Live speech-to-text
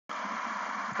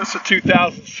This is a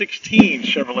 2016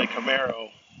 Chevrolet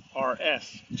Camaro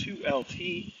RS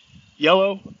 2LT,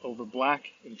 yellow over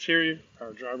black interior,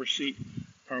 power driver's seat,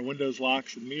 power windows,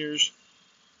 locks and mirrors,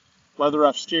 leather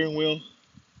wrapped steering wheel,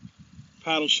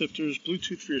 paddle shifters,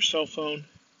 Bluetooth for your cell phone,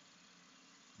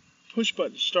 push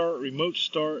button start, remote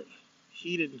start,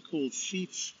 heated and cooled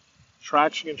seats,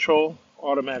 traction control,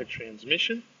 automatic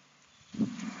transmission,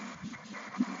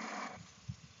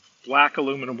 black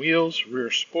aluminum wheels,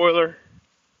 rear spoiler,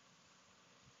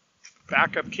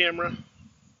 backup camera.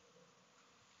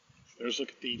 There's a look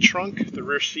at the trunk. The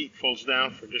rear seat folds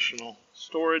down for additional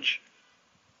storage.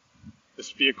 This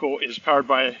vehicle is powered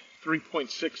by a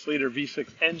 3.6 liter V6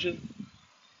 engine,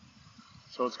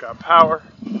 so it's got power.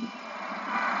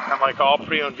 And like all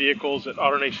pre-owned vehicles at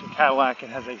AutoNation Cadillac, it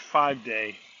has a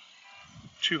 5-day,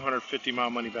 250-mile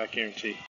money-back guarantee.